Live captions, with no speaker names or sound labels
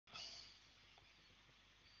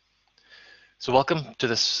So welcome to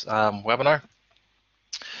this webinar.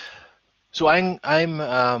 So I'm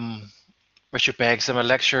Richard Beggs. I'm a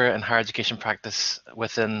lecturer in higher education practice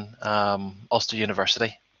within Ulster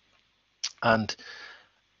University, and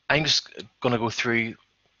I'm just going to go through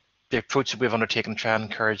the approach that we've undertaken to try and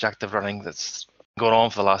encourage active learning that's going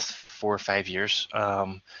on for the last 4 or 5 years.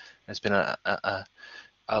 It's been a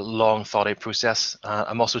long thought-out process.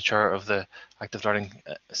 I'm also chair of the Active Learning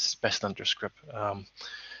Special Interest Group.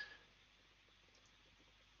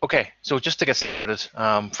 Okay, so just to get started,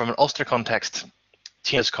 from an Ulster context,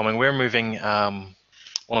 change is coming. We're moving one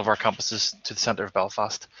of our campuses to the centre of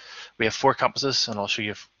Belfast. We have 4 campuses, and I'll show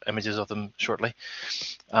you images of them shortly.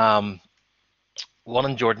 One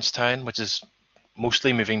in Jordanstown, which is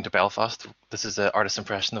mostly moving to Belfast. This is the artist's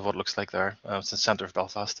impression of what it looks like there. It's the centre of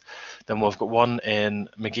Belfast. Then we've got one in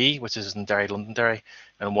Magee, which is in Derry, Londonderry,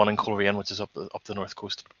 and one in Coleraine, which is up the north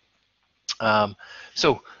coast.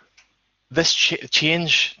 So this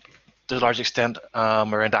change, to a large extent,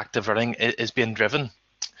 around active learning is being driven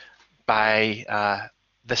by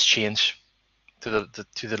this change to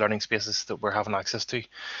the learning spaces that we're having access to.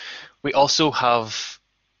 We also have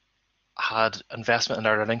had investment in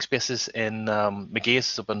our learning spaces in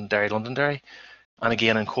Magee's up in Derry, Londonderry, and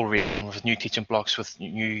again in Coleraine with new teaching blocks with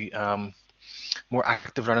new, more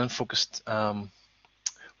active learning focused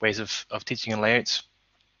ways of teaching and layouts.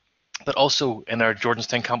 But also in our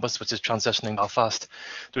Jordanstown campus, which is transitioning Belfast,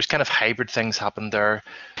 there's kind of hybrid things happen there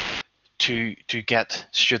to get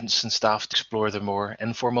students and staff to explore the more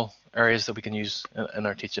informal areas that we can use in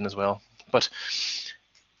our teaching as well. But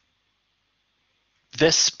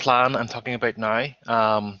this plan I'm talking about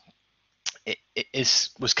now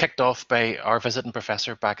was kicked off by our visiting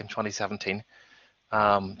professor back in 2017,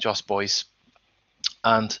 Joss Boyce,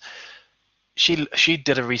 and she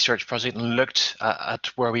did a research project and looked at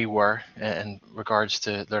where we were in regards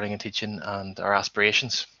to learning and teaching and our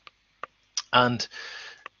aspirations. And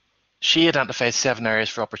she identified 7 areas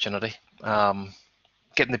for opportunity: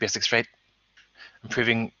 getting the basics right,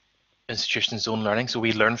 improving institutions' own learning, so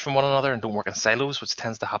we learn from one another and don't work in silos, which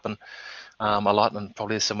tends to happen a lot and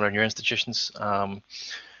probably similar in your institutions.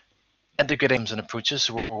 Integrating and approaches,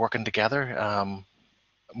 so we're working together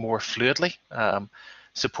more fluidly.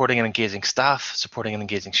 Supporting and engaging staff, supporting and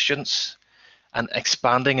engaging students, and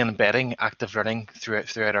expanding and embedding active learning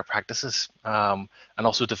throughout our practices, and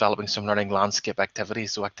also developing some learning landscape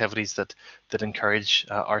activities, so activities that encourage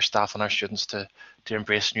our staff and our students to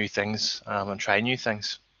embrace new things and try new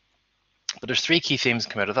things. But there's 3 key themes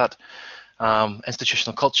that come out of that.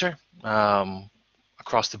 Institutional culture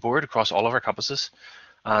across the board, across all of our campuses,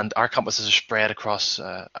 and our campuses are spread across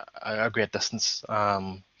a great distance,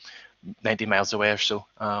 90 miles away or so.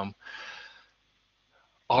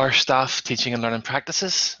 Our staff teaching and learning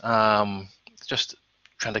practices, just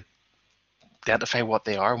trying to identify what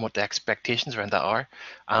they are and what the expectations around that are.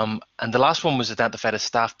 And the last one was identified as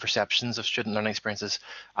staff perceptions of student learning experiences.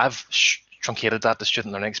 I've truncated that to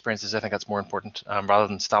student learning experiences. I think that's more important rather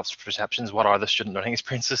than staff's perceptions. What are the student learning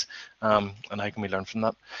experiences and how can we learn from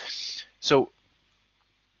that? So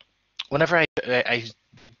whenever I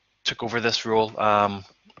took over this role,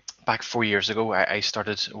 back 4 years ago, I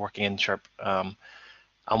started working in Chirp, and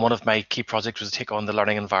one of my key projects was to take on the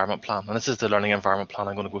learning environment plan. And this is the learning environment plan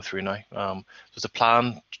I'm going to go through now. So it's a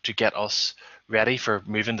plan to get us ready for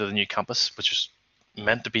moving to the new campus, which is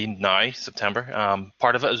meant to be now, September.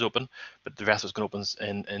 Part of it is open, but the rest is going to open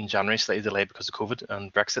in January, slightly delayed because of COVID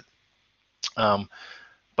and Brexit.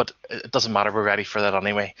 But it doesn't matter, we're ready for that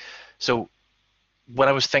anyway. So when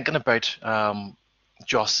I was thinking about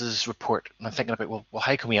Joss's report, and I'm thinking about, well,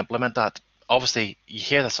 how can we implement that? Obviously, you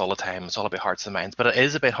hear this all the time, it's all about hearts and minds, but it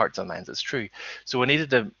is about hearts and minds, it's true. So we needed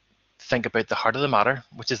to think about the heart of the matter,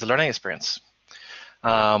 which is the learning experience,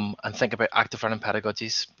 and think about active learning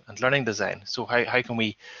pedagogies and learning design. So how can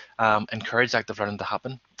we encourage active learning to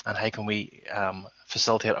happen, and how can we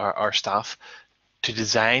facilitate our staff to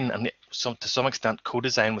design and to some extent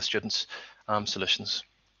co-design with students solutions.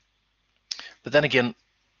 But then again,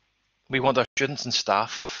 we want our students and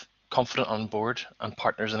staff confident on board and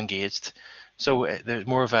partners and engaged. So there's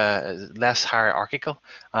more of a less hierarchical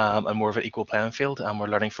and more of an equal playing field, and we're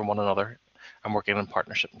learning from one another and working in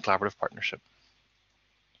partnership and collaborative partnership.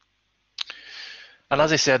 And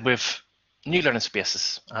as I said, we've new learning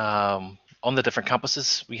spaces on the different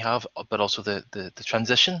campuses we have, but also the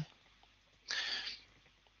transition.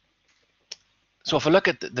 So if I look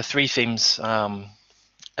at the 3 themes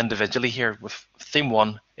individually here, with theme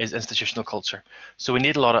 1 is institutional culture. So we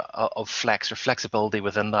need a lot of flexibility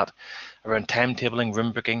within that, around timetabling,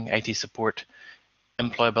 room booking, IT support,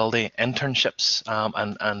 employability, internships,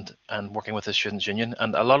 and working with the Students' Union.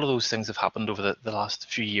 And a lot of those things have happened over the last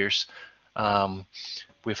few years.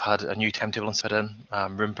 We've had a new timetable put in,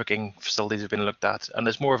 room booking facilities have been looked at, and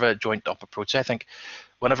it's more of a joint up approach. I think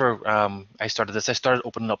whenever I started this, I started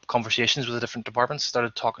opening up conversations with the different departments,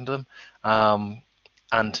 started talking to them,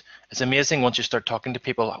 and it's amazing once you start talking to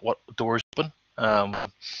people what doors open. And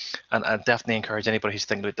I definitely encourage anybody who's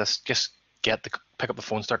thinking about this, just pick up the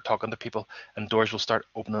phone, start talking to people, and doors will start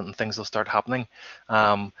opening and things will start happening.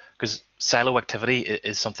 Because silo activity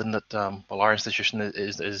is something that well, our institution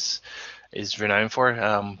is renowned for,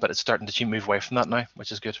 but it's starting to move away from that now,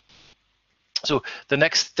 which is good. So the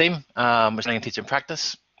next theme is learning and teaching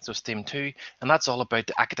practice. So it's theme 2, and that's all about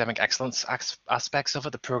the academic excellence aspects of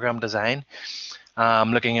it, the program design,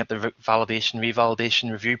 looking at the validation,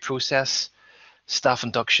 revalidation, review process, staff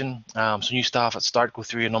induction. So new staff at start go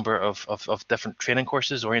through a number of different training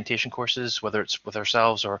courses, orientation courses, whether it's with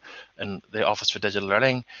ourselves or in the Office for Digital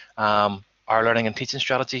Learning. Our learning and teaching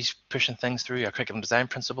strategies, pushing things through, our curriculum design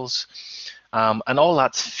principles, and all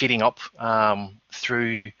that's feeding up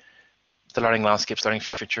through the learning landscapes, learning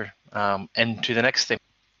future, into the next thing,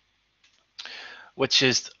 which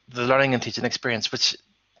is the learning and teaching experience, which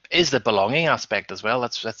is the belonging aspect as well.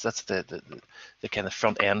 That's the kind of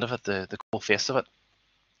front end of it, the cool face of it.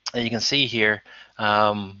 And you can see here,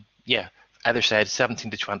 yeah, either side,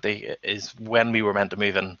 17 to 20 is when we were meant to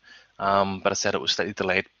move in, but I said it was slightly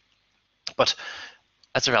delayed. But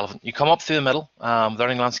that's irrelevant. You come up through the middle,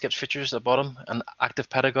 learning landscapes features at the bottom, and active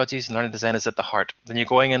pedagogies and learning design is at the heart. Then you're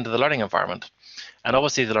going into the learning environment, and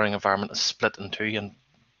obviously the learning environment is split in two, and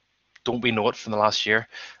don't we know it from the last year?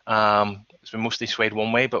 It's been mostly swayed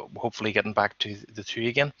one way, but hopefully getting back to the two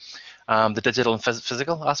again. The digital and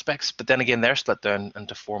physical aspects, but then again, they're split down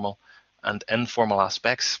into formal and informal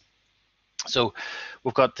aspects. So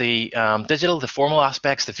we've got the digital, the formal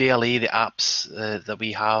aspects, the VLE, the apps that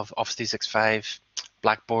we have, Office 365,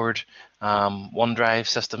 Blackboard, OneDrive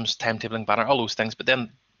systems, timetabling, banner, all those things. But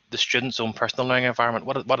then the student's own personal learning environment,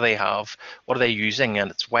 what do they have? What are they using? And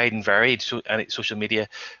it's wide and varied. So social media,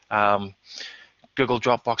 Google,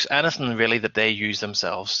 Dropbox, anything really that they use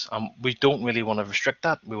themselves. We don't really want to restrict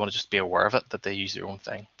that. We want to just be aware of it, that they use their own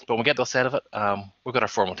thing. But when we get to the side of it, we've got our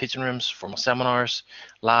formal teaching rooms, formal seminars,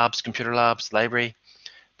 labs, computer labs, library,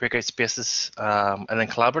 breakout spaces, and then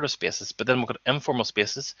collaborative spaces. But then we've got informal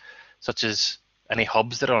spaces, such as any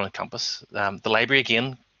hubs that are on campus. The library,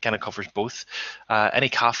 again, kind of covers both. Any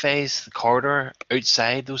cafes, the corridor,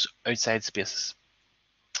 outside, those outside spaces.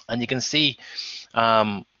 And you can see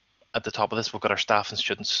at the top of this, we've got our staff and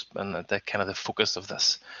students and the kind of the focus of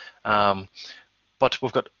this. But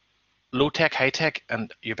we've got low tech, high tech,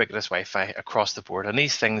 and ubiquitous Wi-Fi across the board. And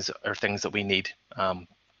these things are things that we need.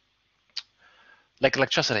 Like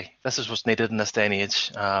electricity, this is what's needed in this day and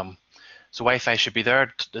age. So Wi-Fi should be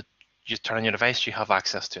there. You turn on your device, you have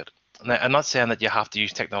access to it. Now, I'm not saying that you have to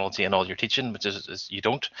use technology in all your teaching, which is you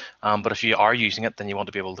don't, but if you are using it, then you want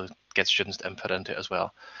to be able to get students to input into it as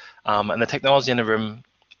well. And the technology in the room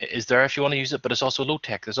is there if you want to use it, but it's also low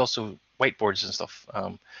tech. There's also whiteboards and stuff.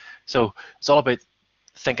 So it's all about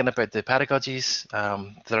thinking about the pedagogies,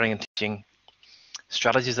 the learning and teaching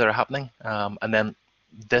strategies that are happening, and then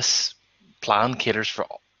this plan caters for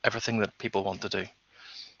everything that people want to do.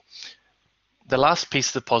 The last piece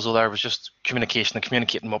of the puzzle there was just communication and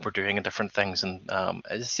communicating what we're doing and different things. And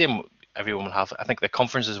it's the same everyone will have. I think the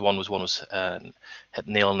conferences one was hit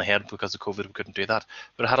nail on the head because of COVID. We couldn't do that.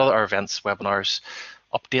 But I had other events, webinars,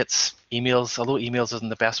 updates, emails. Although emails isn't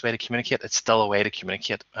the best way to communicate, it's still a way to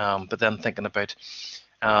communicate. But then thinking about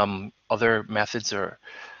other methods or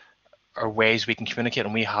ways we can communicate,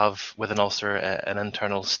 and we have within Ulster an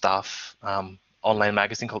internal staff online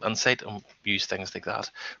magazine called Insight, and we use things like that.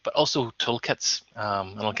 But also toolkits,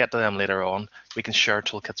 and I'll get to them later on. We can share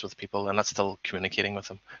toolkits with people, and that's still communicating with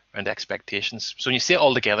them around expectations. So when you see it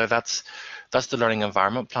all together, that's the learning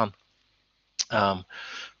environment plan.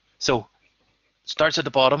 So starts at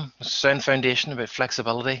the bottom, sound foundation about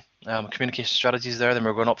flexibility, communication strategies there. Then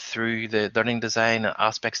we're going up through the learning design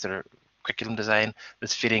aspects that are curriculum design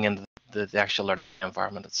that's feeding into the actual learning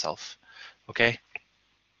environment itself. Okay.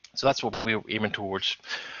 So that's what we're aiming towards.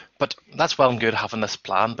 But that's well and good having this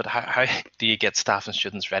plan, but how do you get staff and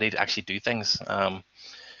students ready to actually do things?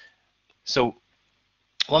 So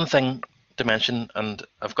one thing to mention, and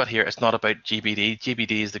I've got here, it's not about GBD.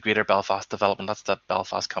 GBD is the Greater Belfast Development. That's that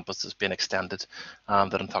Belfast campus that's been extended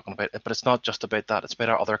that I'm talking about. But it's not just about that. It's about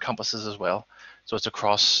our other campuses as well. So it's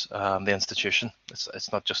across the institution.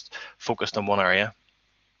 It's not just focused on one area.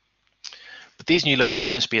 But these new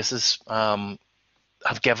learning spaces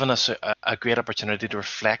have given us a great opportunity to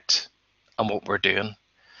reflect and what we're doing,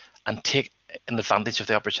 and take an advantage of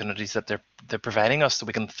the opportunities that they're providing us, so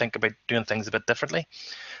we can think about doing things a bit differently.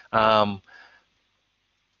 And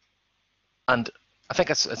I think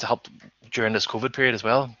it's helped during this COVID period as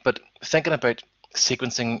well. But thinking about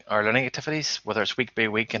sequencing our learning activities, whether it's week by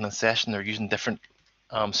week and in session, or using different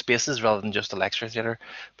spaces rather than just a lecture theatre,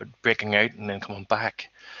 but breaking out and then coming back.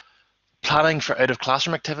 Planning for out of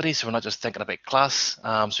classroom activities, so we're not just thinking about class,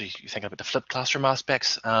 so you're thinking about the flipped classroom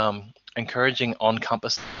aspects, encouraging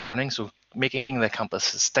on-campus learning, so making the campus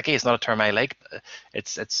sticky. It's not a term I like.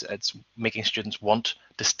 It's making students want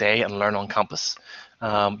to stay and learn on campus,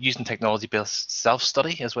 using technology-based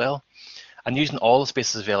self-study as well, and using all the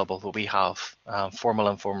spaces available that we have, formal,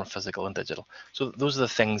 informal, physical, and digital. So those are the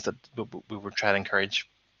things that we were trying to encourage.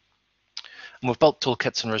 And we've built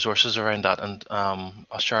toolkits and resources around that, and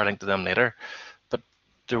I'll share a link to them later. But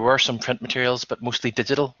there were some print materials, but mostly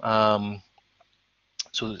digital,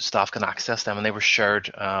 so that staff can access them, and they were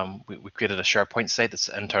shared. We created a SharePoint site that's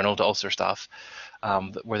internal to Ulster staff,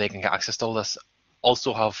 where they can get access to all this.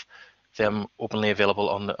 Also have them openly available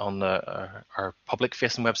on our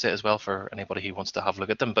public-facing website as well for anybody who wants to have a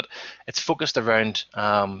look at them. But it's focused around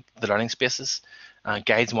the learning spaces,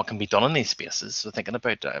 guides on what can be done in these spaces. So thinking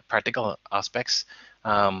about practical aspects,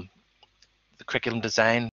 the curriculum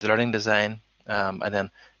design, the learning design, and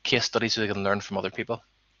then case studies so they can learn from other people.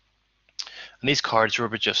 And these cards were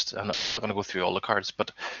just, I'm not going to go through all the cards,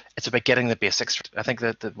 but it's about getting the basics. I think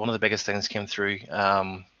that one of the biggest things came through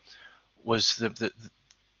was the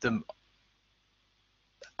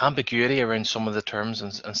ambiguity around some of the terms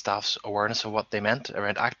and staff's awareness of what they meant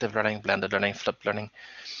around active learning, blended learning, flipped learning,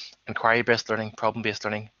 inquiry-based learning, problem-based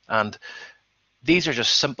learning. And these are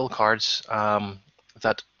just simple cards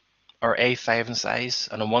that are A5 in size,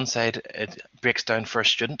 and on one side it breaks down for a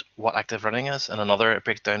student what active learning is, and another it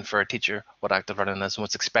breaks down for a teacher what active learning is, and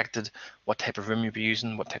what's expected, what type of room you'll be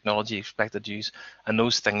using, what technology you expected to use, and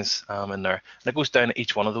those things in there. And it goes down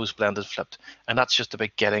each one of those blended, flipped, and that's just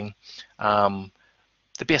about getting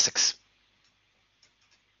the basics.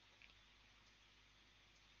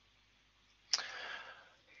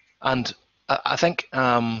 And I think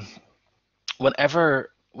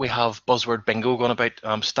whenever we have buzzword bingo going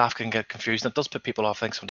about, staff can get confused, and it does put people off. I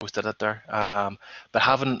think somebody posted it there. But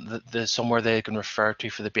having the somewhere they can refer to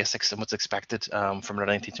for the basics and what's expected from a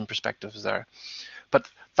learning and teaching perspective is there. But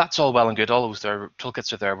that's all well and good. All those there,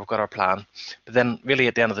 toolkits are there. We've got our plan. But then, really,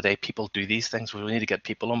 at the end of the day, people do these things. We need to get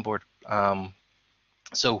people on board.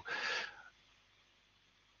 So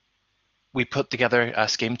we put together a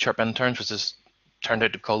scheme, Chirp Interns, which is turned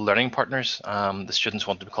out to be called learning partners. The students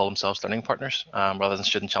want to call themselves learning partners rather than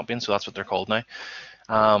student champions, so that's what they're called now.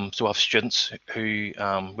 So we have students who,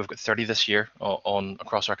 we've got 30 this year on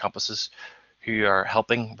across our campuses who are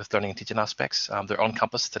helping with learning and teaching aspects. They're on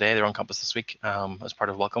campus today, they're on campus this week as part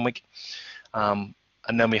of Welcome Week. And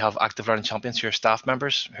then we have active learning champions who are staff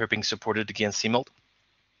members who are being supported against CMULT.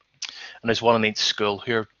 And there's one in each school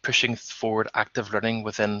who are pushing forward active learning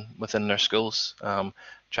within their schools,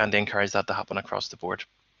 trying to encourage that to happen across the board.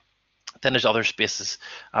 Then there's other spaces.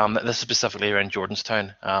 This is specifically around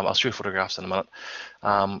Jordanstown. I'll show you photographs in a minute.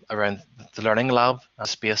 Around the learning lab, a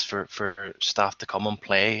space for staff to come and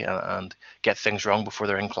play and get things wrong before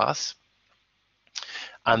they're in class.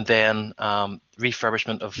 And then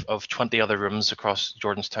refurbishment of 20 other rooms across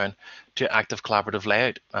Jordanstown to active collaborative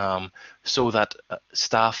layout, so that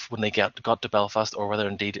staff, when they got to Belfast, or whether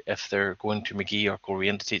indeed if they're going to Magee or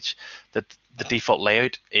Coleraine to teach, that the default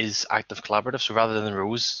layout is active collaborative. So rather than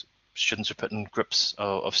rows, students are put in groups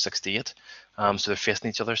of 6 to 8, so they're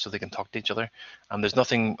facing each other so they can talk to each other. There's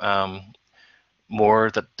nothing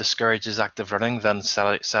more that discourages active learning than set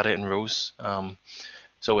out in rows.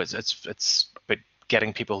 So it's about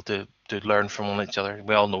getting people to learn from one each other.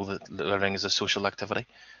 We all know that learning is a social activity.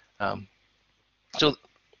 So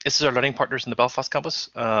this is our learning partners in the Belfast campus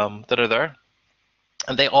that are there,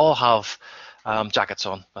 and they all have jackets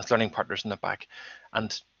on with learning partners in the back.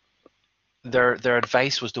 And their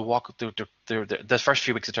advice was to walk through the first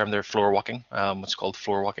few weeks of term. They're floor walking, what's called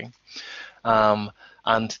floor walking,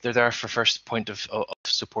 and they're there for first point of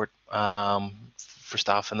support for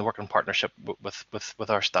staff, and they work in partnership with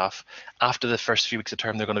our staff. After the first few weeks of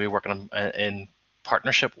term, they're going to be working in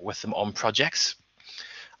partnership with them on projects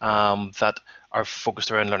that are focused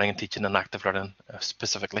around learning and teaching and active learning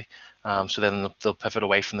specifically. So then they'll pivot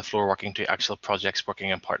away from the floor working to actual projects working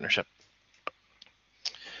in partnership.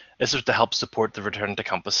 This is to help support the return to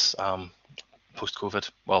campus post-COVID.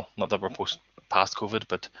 Well, not that we're past COVID,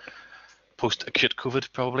 but post-acute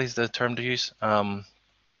COVID probably is the term to use.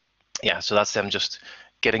 Yeah, so that's them just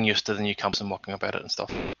getting used to the new campus and walking about it and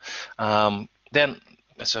stuff. Then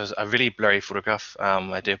this is a really blurry photograph.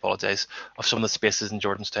 I do apologise, of some of the spaces in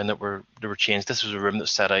Jordanstown that were changed. This was a room that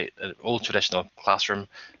set out an old traditional classroom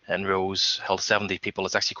in rows, held 70 people.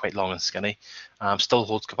 It's actually quite long and skinny. Still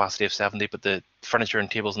holds capacity of 70, but the furniture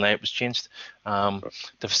and tables now it was changed to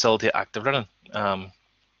facilitate active learning.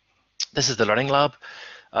 This is the learning lab,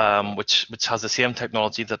 which has the same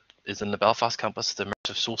technology that is in the Belfast campus, the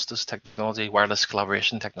immersive Solstice technology, wireless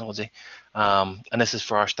collaboration technology, and this is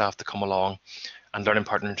for our staff to come along and learning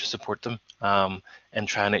partner to support them in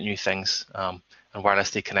trying out new things and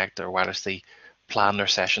wirelessly connect or wirelessly plan their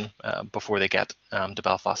session before they get to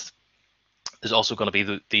Belfast. There's also going to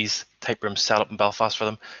be these type rooms set up in Belfast for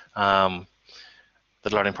them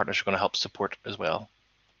that learning partners are going to help support as well.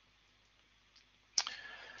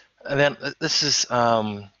 And then this is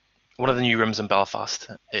one of the new rooms in Belfast.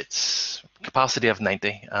 It's capacity of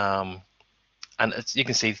 90. And you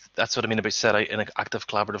can see that's what I mean about set out in an active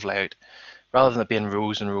collaborative layout. Rather than it being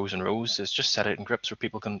rows and rows and rows, it's just set out in groups where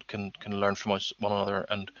people can learn from one another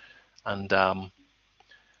and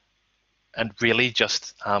really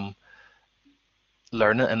just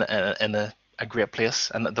learn in a great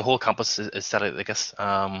place. And the whole campus is set out, I guess.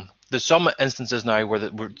 There's some instances now where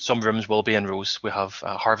some rooms will be in rows. We have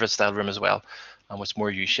a Harvard-style room as well, which is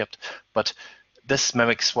more U-shaped. But this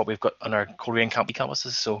mimics what we've got on our Korean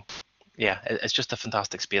campuses. So yeah, it's just a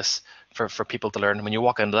fantastic space for people to learn. When you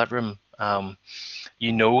walk into that room,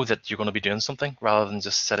 you know that you're going to be doing something rather than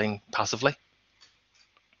just sitting passively.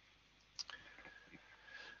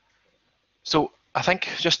 So I think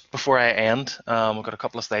just before I end, we've got a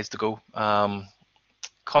couple of slides to go.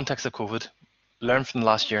 Context of COVID, learn from the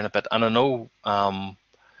last year and a bit, and I know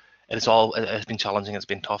it's been challenging, it's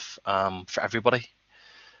been tough for everybody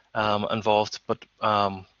involved, but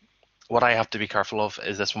what I have to be careful of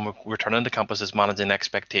is this: when we're returning to campus, is managing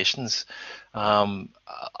expectations. A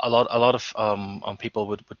lot of people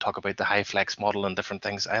would talk about the high flex model and different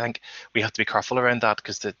things. I think we have to be careful around that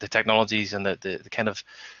because the technologies and the kind of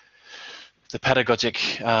the pedagogic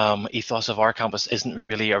ethos of our campus isn't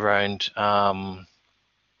really around a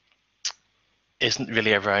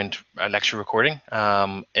lecture recording.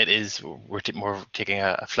 We're taking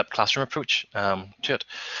a flipped classroom approach to it.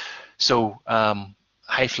 So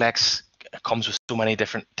high flex comes with so many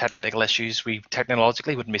different technical issues. We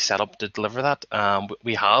technologically wouldn't be set up to deliver that.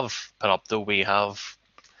 We have Panopto, we have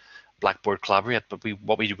Blackboard Collaborate, but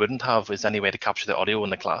what we wouldn't have is any way to capture the audio in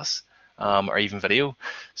the class or even video.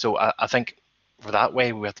 So I think for that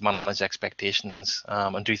way we have to manage expectations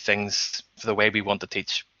and do things for the way we want to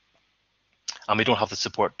teach. And we don't have the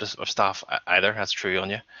support of staff either. That's true on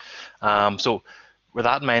you. So with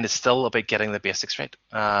that in mind, it's still about getting the basics right,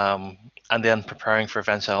 and then preparing for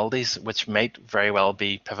eventualities, which might very well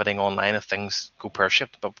be pivoting online if things go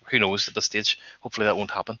pear-shaped, but who knows at this stage. Hopefully that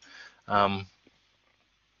won't happen.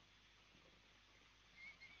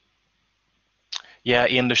 Yeah,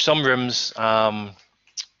 Ian, there's some rooms,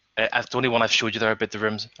 that's the only one I've showed you there about the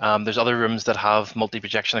rooms. There's other rooms that have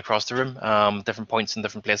multi-projection across the room, different points in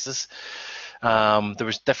different places. There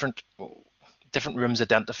was different rooms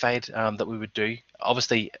identified that we would do.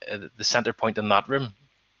 Obviously, the center point in that room,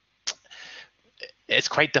 it's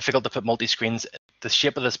quite difficult to put multi-screens. The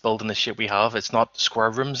shape of this building, the shape we have, it's not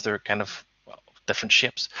square rooms. They're kind of different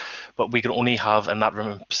shapes, but we can only have in that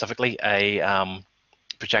room specifically a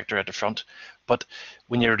projector at the front. But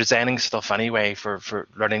when you're designing stuff anyway for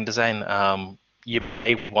learning design, you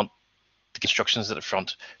may want the instructions at the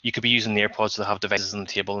front. You could be using the AirPods that have devices on the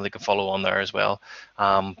table and they can follow on there as well.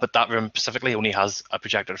 But that room specifically only has a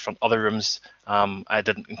projector at the front. Other rooms I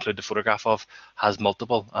didn't include the photograph of has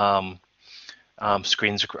multiple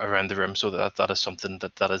screens around the room, so that is something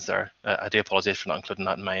that is there. I do apologize for not including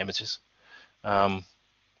that in my images. Yeah,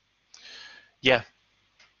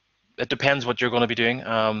 it depends what you're going to be doing.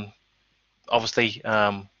 Obviously,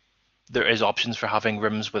 there is options for having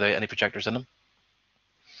rooms without any projectors in them.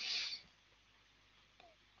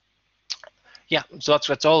 Yeah, so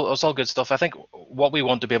that's all good stuff. I think what we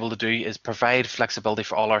want to be able to do is provide flexibility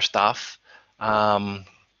for all our staff to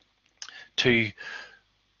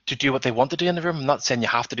do what they want to do in the room. I'm not saying you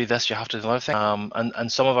have to do this, you have to do another thing.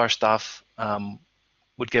 And some of our staff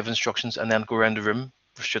would give instructions and then go around the room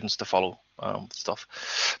for students to follow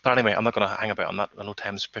stuff. But anyway, I'm not going to hang about on that. I know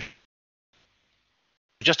time's pushing.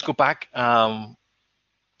 Just to go back to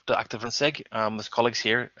Active ALSIG, there's colleagues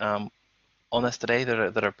here on this today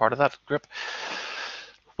that are part of that group.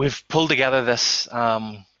 We've pulled together this,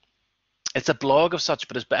 it's a blog of such,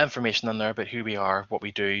 but there's a bit of information in there about who we are, what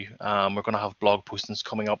we do. We're going to have blog postings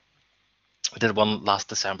coming up. We did one last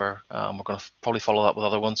December. We're going to probably follow that with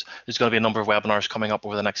other ones. There's going to be a number of webinars coming up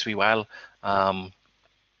over the next wee while.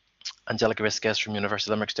 Angelica Risquez from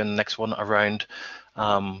University of Limerick's doing the next one around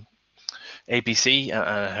ABC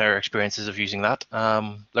and her experiences of using that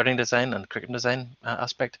learning design and curriculum design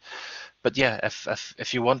aspect. But yeah,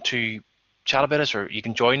 if you want to chat about it, or you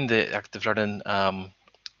can join the active learning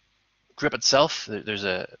group itself. There's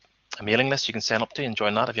a mailing list you can sign up to and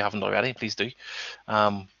join that if you haven't already. Please do.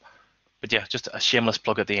 But yeah, just a shameless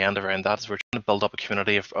plug at the end around that, is we're trying to build up a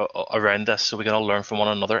community around this so we can all learn from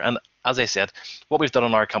one another. And as I said, what we've done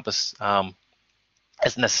on our campus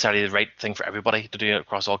isn't necessarily the right thing for everybody to do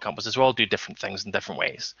across all campuses. We all do different things in different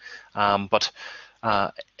ways, but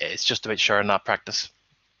it's just about sharing that practice.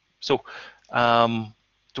 So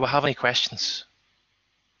do I have any questions?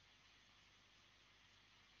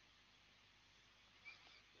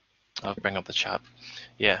 I'll bring up the chat.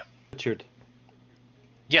 Yeah. Richard.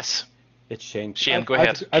 Yes. It's Shane. Shane, go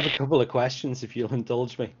ahead. I have a couple of questions, if you'll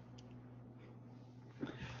indulge me.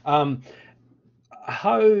 How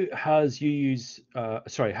has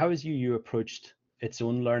UU approached its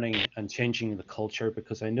own learning and changing the culture?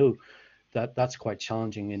 Because I know that that's quite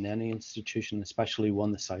challenging in any institution, especially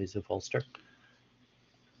one the size of Ulster.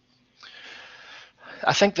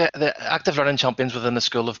 I think that the active learning champions within the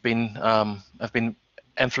school have been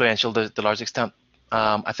influential to a large extent.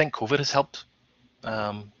 I think COVID has helped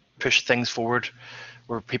push things forward,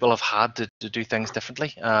 where people have had to do things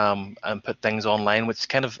differently and put things online, which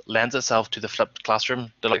kind of lends itself to the flipped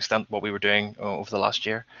classroom to an extent, what we were doing over the last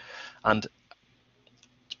year. And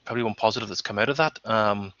probably one positive that's come out of that.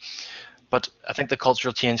 But I think the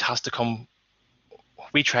cultural change has to come.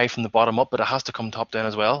 We try from the bottom up, but it has to come top down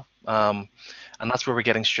as well. And that's where we're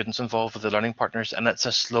getting students involved with the learning partners, and it's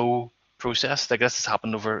a slow process. Like, this has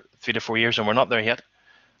happened over 3 to 4 years, and we're not there yet.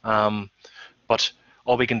 But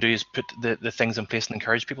all we can do is put the things in place and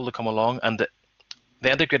encourage people to come along. And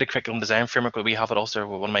the integrated curriculum design framework that we have at Ulster,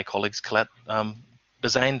 one of my colleagues, Colette,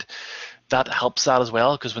 designed, that helps that as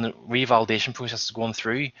well, because when the revalidation process is going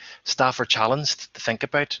through, staff are challenged to think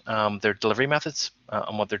about their delivery methods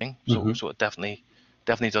and what they're doing. So it definitely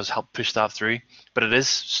does help push that through, but it is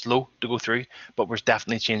slow to go through, but we're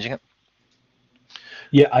definitely changing it.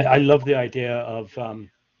 Yeah, I love the idea of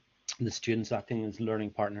the students acting as learning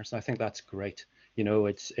partners. I think that's great. You know,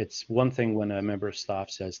 it's one thing when a member of staff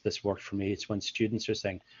says this worked for me. It's when students are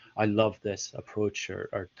saying, I love this approach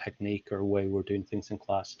or technique or way we're doing things in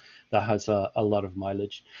class. That has a lot of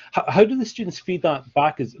mileage. How do the students feed that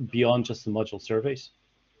back as beyond just the module surveys?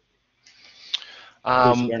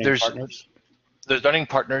 There's learning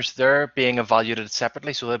partners. They're being evaluated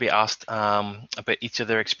separately, so they'll be asked about each of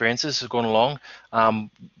their experiences going along.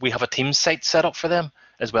 We have a Teams site set up for them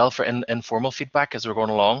as well for informal feedback as we're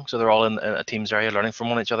going along. So they're all in a Teams area learning from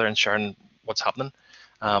one each other and sharing what's happening.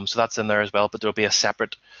 So that's in there as well, but there'll be a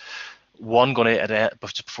separate one going to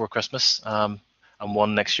just before Christmas and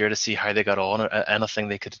one next year to see how they got on, or anything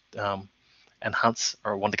they could enhance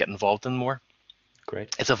or want to get involved in more.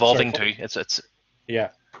 Great. It's evolving too. It's yeah.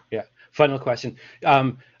 Final question.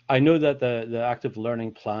 I know that the active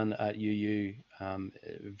learning plan at UU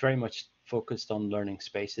very much focused on learning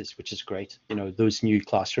spaces, which is great. You know, those new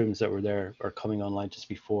classrooms that were there or coming online just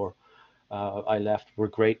before I left were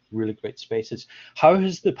great, really great spaces. How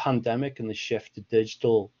has the pandemic and the shift to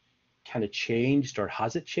digital kind of changed, or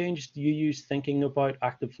has it changed UU's thinking about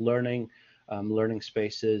active learning, learning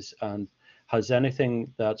spaces, and has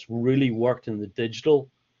anything that's really worked in the digital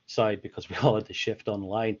side, because we all had to shift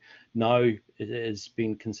online, now it is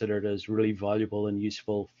being considered as really valuable and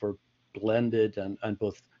useful for blended and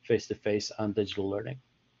both face-to-face and digital learning?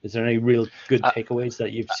 Is there any real good takeaways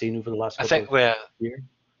that you've seen over the last couple of years?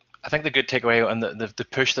 I think the good takeaway and the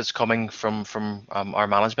push that's coming from our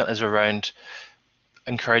management is around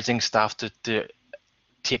encouraging staff to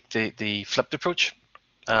take the flipped approach,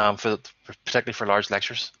 particularly for large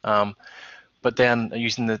lectures. But then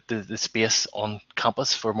using the space on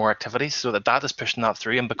campus for more activities, so that is pushing that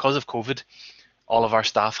through. And because of COVID, all of our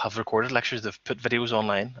staff have recorded lectures, they've put videos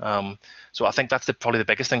online. So I think that's probably the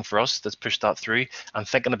biggest thing for us that's pushed that through, and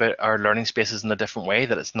thinking about our learning spaces in a different way,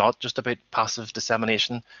 that it's not just about passive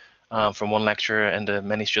dissemination from one lecturer into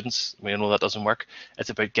many students. We know that doesn't work.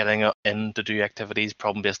 It's about getting in to do activities,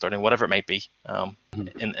 problem-based learning, whatever it might be,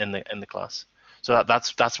 in the class. So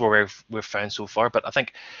that's where we've found so far. But I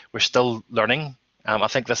think we're still learning. I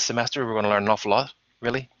think this semester we're going to learn an awful lot,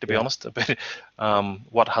 really, to be honest, about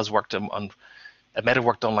what has worked. And it might have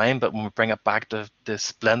worked online, but when we bring it back to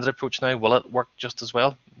this blended approach now, will it work just as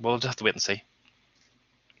well? We'll just have to wait and see.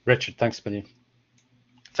 Richard, thanks a million.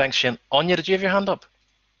 Thanks, Shane. Anya, did you have your hand up?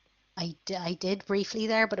 I did briefly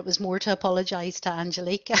there, but it was more to apologise to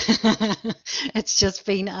Angelique. It's just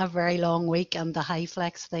been a very long week, and the high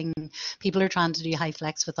flex thing, people are trying to do high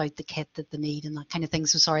flex without the kit that they need and that kind of thing.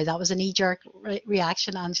 So sorry, that was a knee-jerk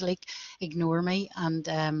reaction, Angelique. Ignore me. And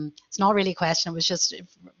it's not really a question, it was just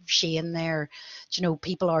Shane there. You know,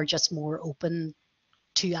 people are just more open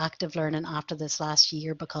to active learning after this last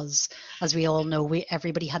year because, as we all know,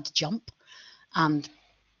 everybody had to jump, and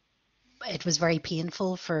it was very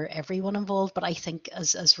painful for everyone involved. But I think,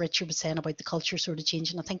 as Richard was saying about the culture sort of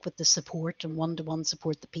changing, I think with the support and one-to-one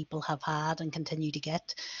support that people have had and continue to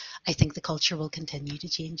get, I think the culture will continue to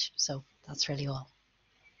change. So that's really all.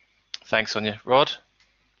 Thanks, Sonia. Rod?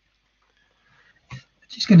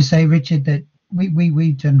 Just going to say, Richard, that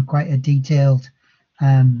we've done quite a detailed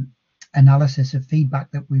analysis of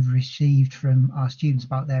feedback that we've received from our students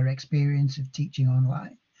about their experience of teaching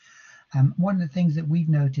online. One of the things that we've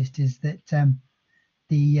noticed is that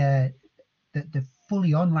the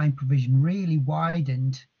fully online provision really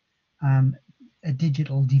widened a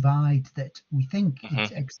digital divide that we think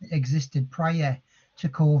existed prior to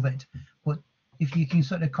COVID. But if you can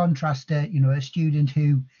sort of contrast a student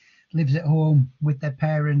who lives at home with their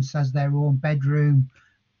parents, has their own bedroom,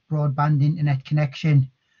 broadband internet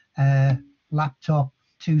connection, laptop,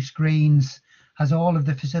 2 screens, has all of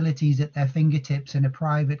the facilities at their fingertips and a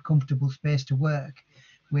private, comfortable space to work,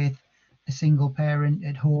 with a single parent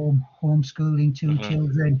at home, homeschooling 2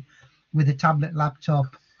 children, with a tablet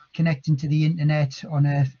laptop, connecting to the internet on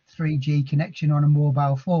a 3G connection on a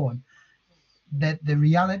mobile phone. That the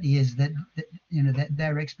reality is that that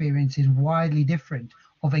their experience is widely different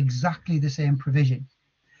of exactly the same provision.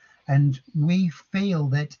 And we feel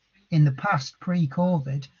that in the past,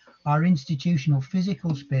 pre-COVID, our institutional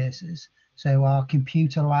physical spaces, so our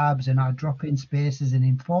computer labs and our drop-in spaces and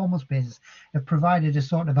informal spaces, have provided a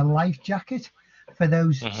sort of a life jacket for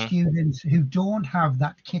those students who don't have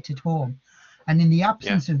that kit at home. And in the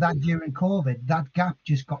absence of that during COVID, that gap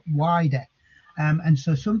just got wider. And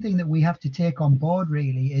so something that we have to take on board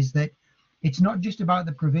really is that it's not just about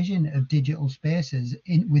the provision of digital spaces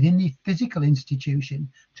within the physical institution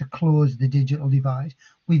to close the digital divide.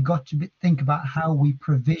 We've got to think about how we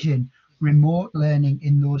provision remote learning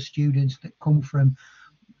in those students that come from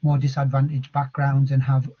more disadvantaged backgrounds and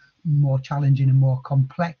have more challenging and more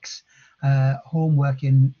complex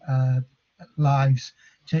homeworking lives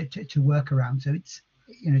to work around. So it's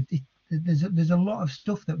there's a lot of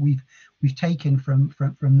stuff that we've taken from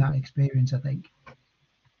that experience, I think.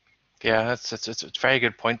 Yeah, it's a very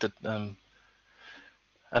good point. That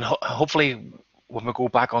and hopefully when we go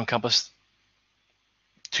back on campus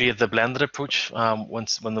to the blended approach, when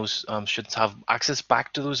those students have access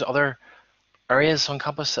back to those other areas on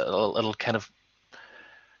campus, it'll kind of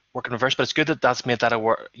work in reverse. But it's good that that's made that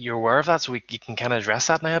you're aware of that, so you can kind of address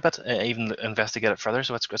that now a bit, even investigate it further.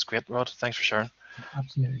 So it's great, Rod. Thanks for sharing.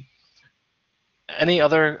 Absolutely. Any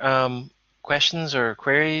other questions or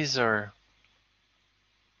queries or?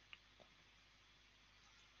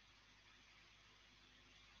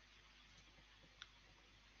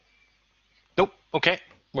 Nope. Okay.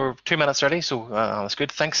 We're 2 minutes early, so that's good.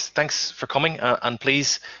 Thanks for coming, and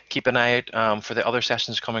please keep an eye out for the other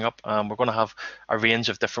sessions coming up. We're going to have a range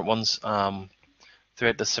of different ones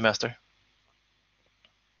throughout this semester.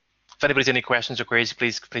 If anybody's any questions or queries,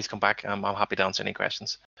 please come back. I'm happy to answer any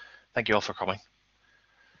questions. Thank you all for coming.